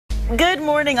Good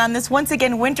morning on this once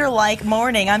again winter-like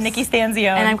morning. I'm Nikki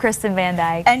Stanzione. And I'm Kristen Van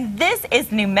Dyke. And this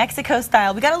is New Mexico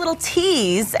style. We got a little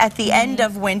tease at the end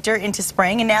of winter into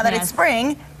spring, and now that it's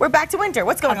spring, we're back to winter.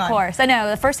 What's going on? Of course. I know.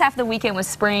 The first half of the weekend was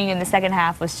spring, and the second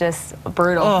half was just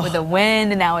brutal with the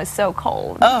wind, and now it's so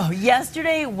cold. Oh,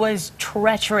 yesterday was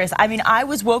treacherous. I mean, I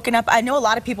was woken up. I know a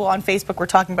lot of people on Facebook were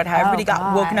talking about how everybody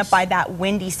got woken up by that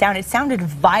windy sound. It sounded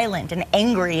violent and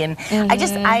angry, and I'm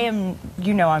just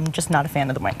not a fan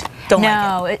of the wind. Don't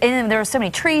like it. And there were so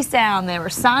many trees down. There were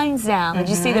signs down. Did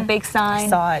you see the big sign? I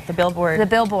saw it, the billboard. The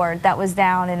billboard that was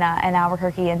down in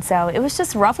Albuquerque, and so it was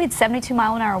just roughly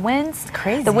 72-mile-an-hour winds. It's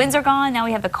crazy. The winds are gone. Now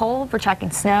we have the cold. We're tracking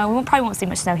snow. We probably won't see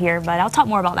much snow here, but I'll talk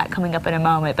more about that coming up in a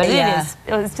moment. But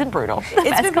it's been brutal.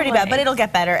 It's been pretty bad, but it'll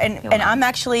get better. And I'm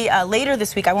actually, later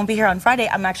this week, I won't be here on Friday,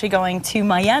 I'm actually going to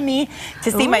Miami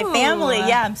to see my family.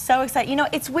 Yeah, I'm so excited. You know,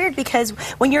 it's weird because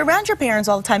when you're around your parents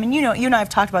all the time, and you and I have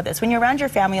talked about this, when you're around your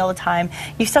family all the time,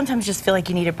 you sometimes just feel like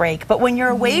you need a break. But when you're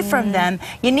away from them,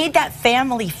 you need that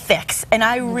family fix. And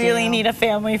I really need a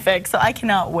family fix, so I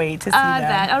cannot wait to see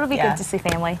them. It'll be good to see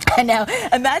family. And now,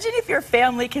 imagine if your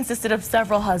family consisted of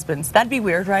several husbands. That'd be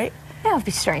weird, right? That would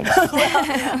be strange.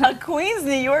 Well, a Queens,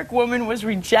 New York woman was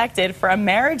rejected for a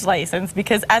marriage license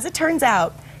because, as it turns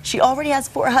out, she already has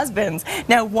 4 husbands.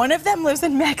 Now, one of them lives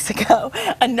in Mexico.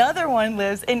 Another one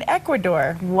lives in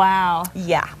Ecuador. Wow.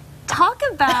 Yeah. Talk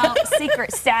about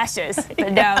secret stashes,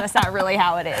 but no, that's not really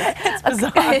how it is. It's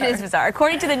bizarre. It is bizarre.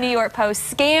 According to the New York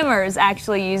Post, scammers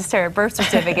actually used her birth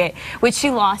certificate, which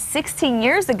she lost 16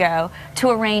 years ago, to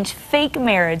arrange fake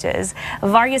marriages.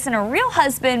 Vargas and her real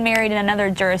husband married in another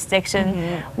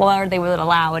jurisdiction. Well, they would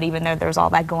allow it, even though there was all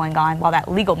that going on, while that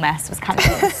legal mess was kind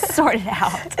of sorted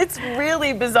out. It's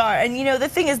really bizarre. And you know, the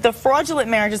thing is, the fraudulent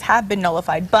marriages have been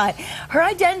nullified, but her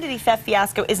identity theft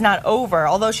fiasco is not over,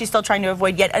 although she's still trying to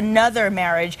avoid yet another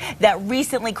marriage that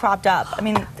recently cropped up. I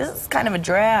mean, this is kind of a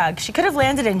drag. She could have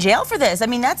landed in jail for this. I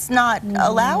mean, that's not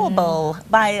allowable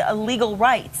by legal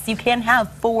rights. You can't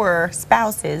have 4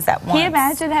 spouses at once. Can you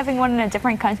imagine having one in a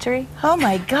different country? Oh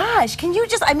my gosh. Can you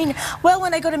just, I mean, well,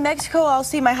 when I go to Mexico, I'll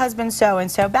see my husband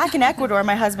so-and-so. Back in Ecuador,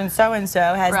 my husband so-and-so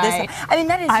has this. I mean,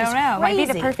 that is just I don't know. crazy. Might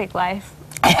be the perfect life.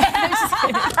 It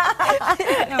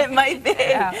might be.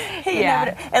 Hey,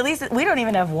 at least we don't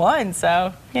even have one,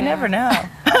 so you never know.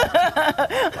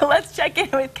 Let's check in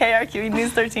with KRQE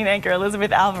News 13 anchor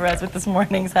Elizabeth Alvarez with this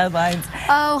morning's headlines.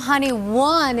 Oh, honey,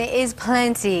 1 is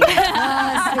plenty.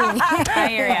 I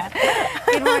hear ya.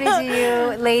 Good morning to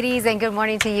you, ladies, and good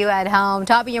morning to you at home.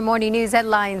 Top of your morning news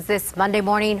headlines this Monday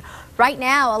morning. Right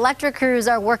now, electric crews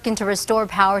are working to restore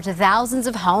power to thousands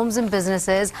of homes and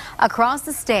businesses across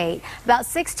the state. About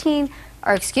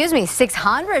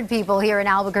 600 people here in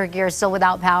Albuquerque are still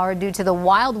without power due to the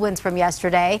wild winds from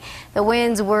yesterday. The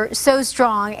winds were so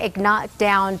strong it knocked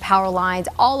down power lines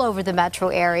all over the metro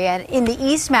area. And in the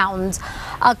East Mountains,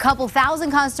 a couple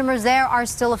thousand customers there are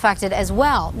still affected as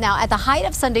well. Now, at the height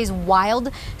of Sunday's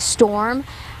wild storm,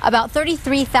 about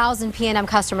 33,000 PNM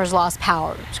customers lost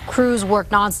power. Crews worked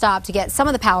nonstop to get some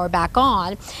of the power back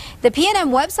on. The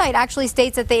PNM website actually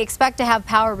states that they expect to have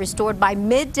power restored by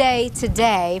midday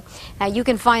today. Now, you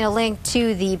can find a link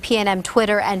to the PNM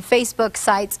Twitter and Facebook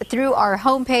sites through our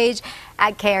homepage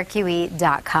at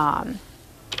KRQE.com.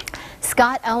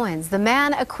 Scott Owens, the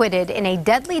man acquitted in a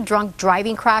deadly drunk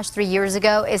driving crash 3 years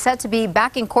ago, is set to be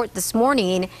back in court this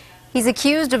morning. He's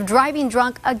accused of driving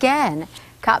drunk again.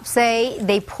 Cops say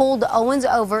they pulled Owens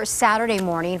over Saturday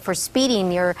morning for speeding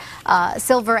near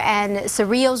Silver and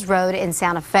Cerrillos Road in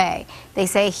Santa Fe. They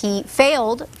say he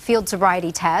failed field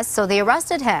sobriety tests, so they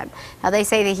arrested him. Now, they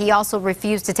say that he also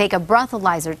refused to take a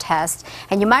breathalyzer test.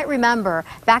 And you might remember,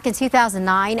 back in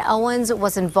 2009, Owens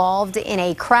was involved in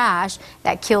a crash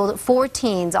that killed 4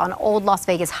 teens on Old Las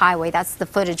Vegas Highway. That's the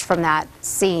footage from that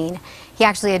scene. He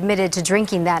actually admitted to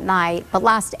drinking that night, but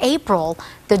last April,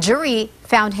 the jury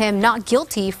found him not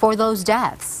guilty for those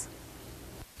deaths.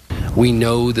 We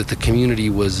know that the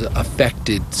community was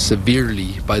affected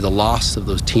severely by the loss of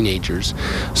those teenagers.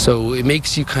 So it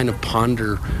makes you kind of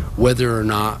ponder whether or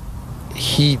not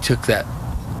he took that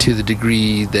to the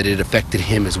degree that it affected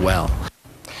him as well.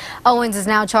 Owens is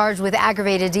now charged with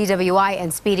aggravated DWI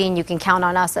and speeding. You can count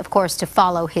on us, of course, to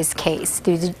follow his case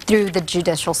through the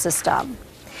judicial system.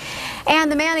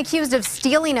 And the man accused of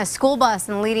stealing a school bus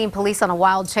and leading police on a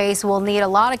wild chase will need a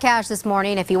lot of cash this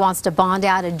morning if he wants to bond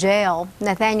out of jail.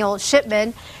 Nathaniel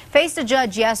Shipman faced a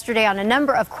judge yesterday on a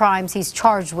number of crimes he's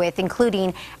charged with,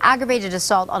 including aggravated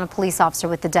assault on a police officer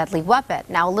with a deadly weapon.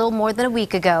 Now, a little more than a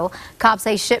week ago, cops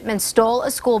say Shipman stole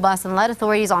a school bus and led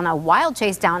authorities on a wild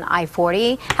chase down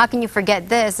I-40. How can you forget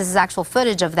this? This is actual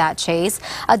footage of that chase.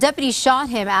 A deputy shot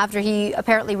him after he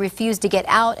apparently refused to get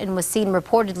out and was seen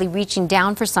reportedly reaching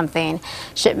down for something.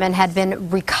 Shipman had been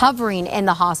recovering in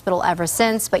the hospital ever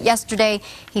since, but yesterday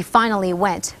he finally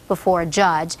went before a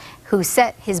judge who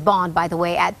set his bond, by the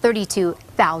way, at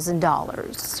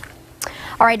 $32,000.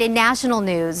 All right, in national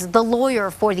news, the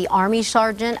lawyer for the Army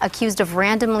sergeant accused of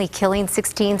randomly killing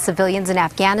 16 civilians in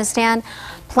Afghanistan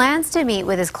plans to meet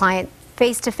with his client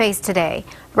face-to-face today.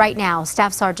 Right now,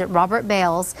 Staff Sergeant Robert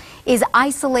Bales is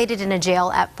isolated in a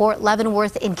jail at Fort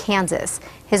Leavenworth in Kansas.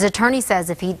 His attorney says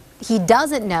if he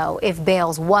doesn't know if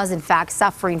Bales was in fact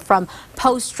suffering from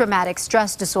post-traumatic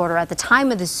stress disorder at the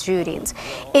time of the shootings.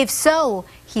 If so,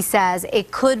 he says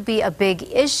it could be a big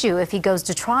issue if he goes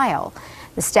to trial.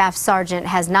 The staff sergeant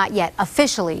has not yet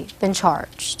officially been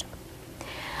charged.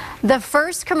 The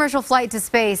first commercial flight to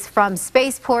space from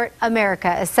Spaceport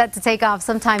America is set to take off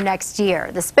sometime next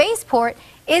year. The spaceport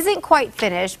isn't quite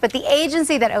finished, but the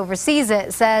agency that oversees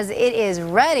it says it is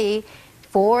ready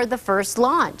for the first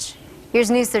launch.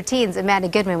 Here's News 13's Amanda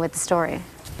Goodman with the story.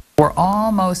 We're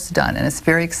almost done, and it's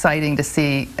very exciting to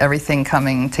see everything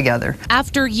coming together.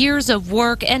 After years of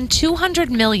work and $200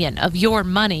 million of your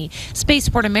money,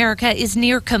 Spaceport America is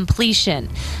near completion.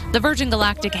 The Virgin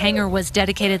Galactic hangar was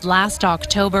dedicated last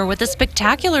October with a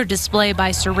spectacular display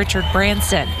by Sir Richard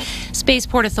Branson.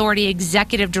 Spaceport Authority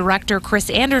Executive Director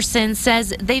Chris Anderson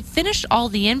says they've finished all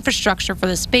the infrastructure for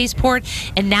the spaceport,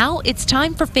 and now it's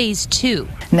time for phase 2.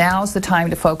 Now's the time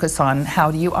to focus on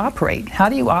how do you operate? How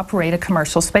do you operate a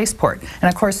commercial spaceport? And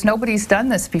of course, nobody's done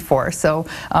this before, so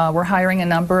we're hiring a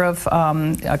number of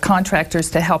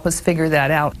contractors to help us figure that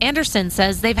out. Anderson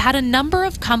says they've had a number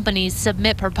of companies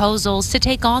submit proposals to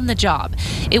take on the job.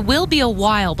 It will be a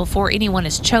while before anyone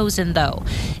is chosen, though.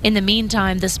 In the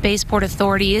meantime, the Spaceport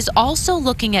Authority is also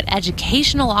looking at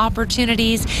educational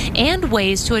opportunities and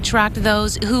ways to attract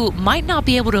those who might not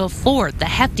be able to afford the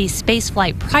hefty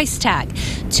spaceflight price tag,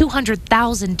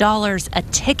 $200,000 a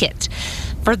ticket.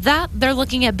 For that, they're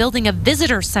looking at building a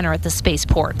visitor center at the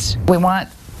spaceport. We want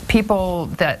people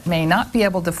that may not be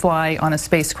able to fly on a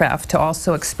spacecraft to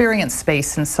also experience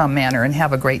space in some manner and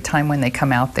have a great time when they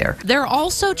come out there. They're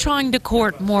also trying to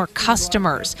court more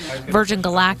customers. Virgin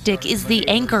Galactic is the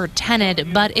anchor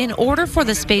tenant, but in order for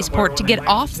the spaceport to get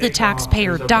off the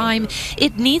taxpayer dime,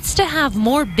 it needs to have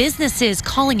more businesses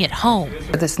calling it home.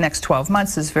 This next 12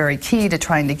 months is very key to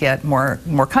trying to get more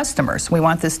customers. We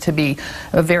want this to be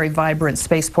a very vibrant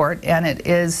spaceport, and it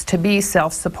is to be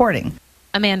self-supporting.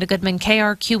 Amanda Goodman,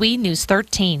 KRQE News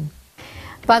 13.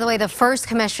 By the way, the first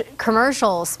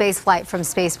commercial space flight from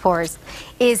Spaceport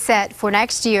is set for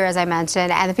next year, as I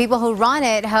mentioned, and the people who run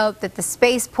it hope that the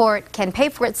spaceport can pay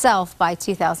for itself by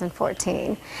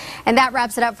 2014. And that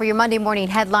wraps it up for your Monday morning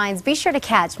headlines. Be sure to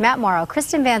catch Matt Morrow,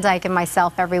 Kristen Van Dyke, and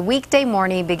myself every weekday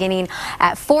morning beginning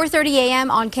at 4:30 a.m.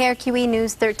 on KRQE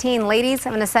News 13. Ladies,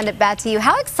 I'm going to send it back to you.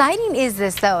 How exciting is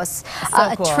this, though?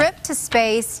 A trip to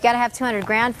space. You got to have 200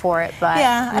 grand for it, but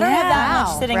yeah, I don't have that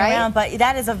much sitting around, but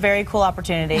that is a very cool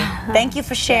opportunity. Thank you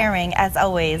for sharing, as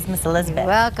always, Miss Elizabeth. You're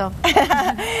welcome.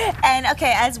 And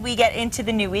okay, as we get into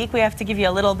the new week, we have to give you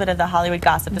a little bit of the Hollywood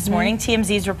gossip this morning.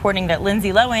 TMZ is reporting that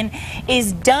Lindsay Lohan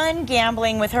is done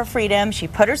gambling with her freedom. She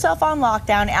put herself on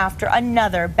lockdown after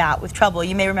another bout with trouble.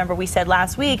 You may remember we said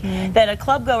last week that a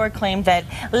club goer claimed that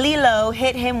Li-Lo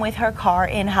hit him with her car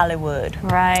in Hollywood.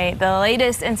 Right. The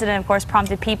latest incident, of course,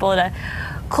 prompted people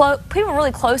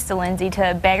really close to Lindsay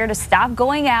to beg her to stop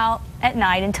going out at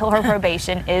night until her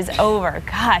probation is over.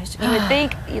 Gosh, you would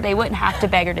think they wouldn't have to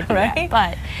beg her to do that.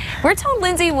 But we're told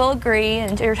Lindsay will agree,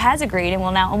 or has agreed, and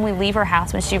will now only leave her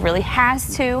house when she really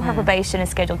has to. Her probation is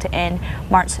scheduled to end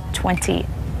March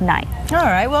 29th. All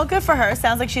right, well, good for her.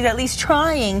 Sounds like she's at least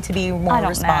trying to be more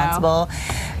responsible.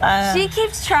 She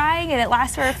keeps trying, and it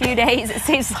lasts for a few days, it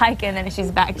seems like, and then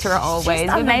she's back to her old ways.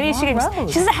 But maybe she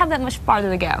doesn't have that much farther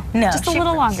to go. No, just a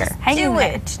little longer. Hang in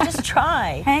there. Just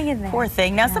try. Hang in there. Poor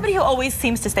thing. Now, somebody who always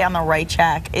seems to stay on the right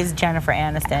track is Jennifer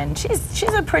Aniston.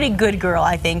 She's a pretty good girl,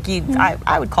 I think.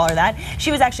 I would call her that.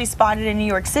 She was actually spotted in New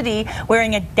York City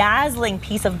wearing a dazzling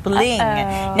piece of bling.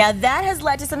 Now, that has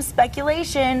led to some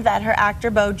speculation that her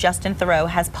actor beau Justin Theroux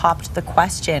has popped the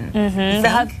question.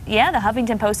 The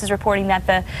Huffington Post is reporting that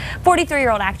the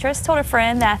 43-year-old actress told a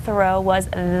friend that Theroux was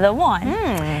the one,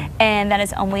 and that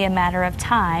it's only a matter of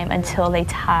time until they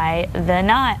tie the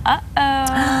knot.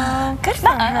 Good for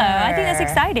her. I think that's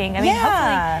exciting. I mean,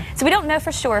 hopefully. So we don't know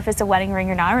for sure if it's a wedding ring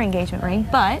or not, or engagement ring,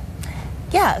 but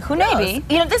Yeah, who knows? Maybe.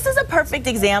 You know, this is a perfect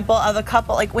example of a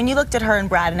couple, like when you looked at her and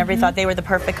Brad and everybody thought they were the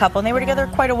perfect couple, and they were together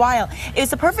quite a while.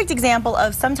 It's a perfect example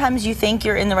of sometimes you think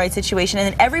you're in the right situation,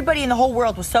 and then everybody in the whole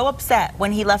world was so upset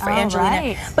when he left for Angelina.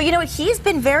 Right. But you know what? He's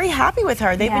been very happy with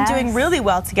her. They've been doing really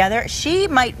well together. She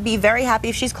might be very happy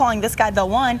if she's calling this guy the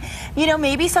one. You know,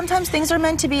 maybe sometimes things are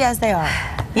meant to be as they are.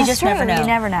 You just never know. You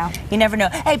never know. You never know.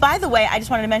 Hey, by the way, I just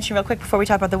wanted to mention real quick before we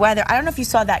talk about the weather. I don't know if you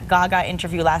saw that Gaga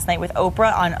interview last night with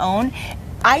Oprah on OWN.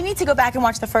 I need to go back and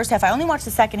watch the first half. I only watched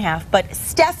the second half, but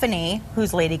Stephanie,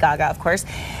 who's Lady Gaga, of course,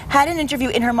 had an interview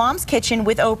in her mom's kitchen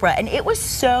with Oprah, and it was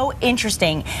so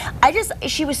interesting.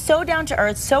 She was so down to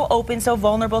earth, so open, so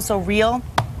vulnerable, so real.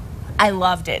 I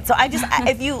loved it. So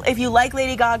if you like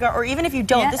Lady Gaga, or even if you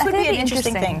don't, this would be an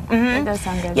interesting thing. It does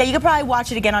sound good. Yeah, you could probably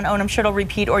watch it again on OWN. I'm sure it'll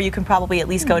repeat, or you can probably at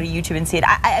least go to YouTube and see it.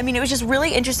 I mean, it was just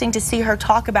really interesting to see her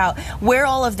talk about where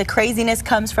all of the craziness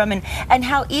comes from, and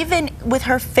how even with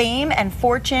her fame and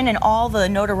fortune and all the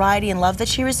notoriety and love that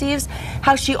she receives,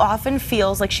 how she often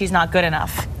feels like she's not good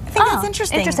enough. I think that's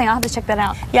interesting. Interesting. I'll have to check that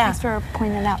out. Yeah. Thanks for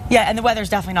pointing that out. Yeah, and the weather's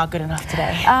definitely not good enough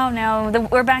today. Oh, no.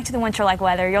 We're back to the winter-like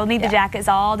weather. You'll need the jackets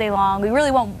all day long. We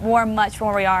really won't warm much from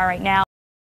where we are right now.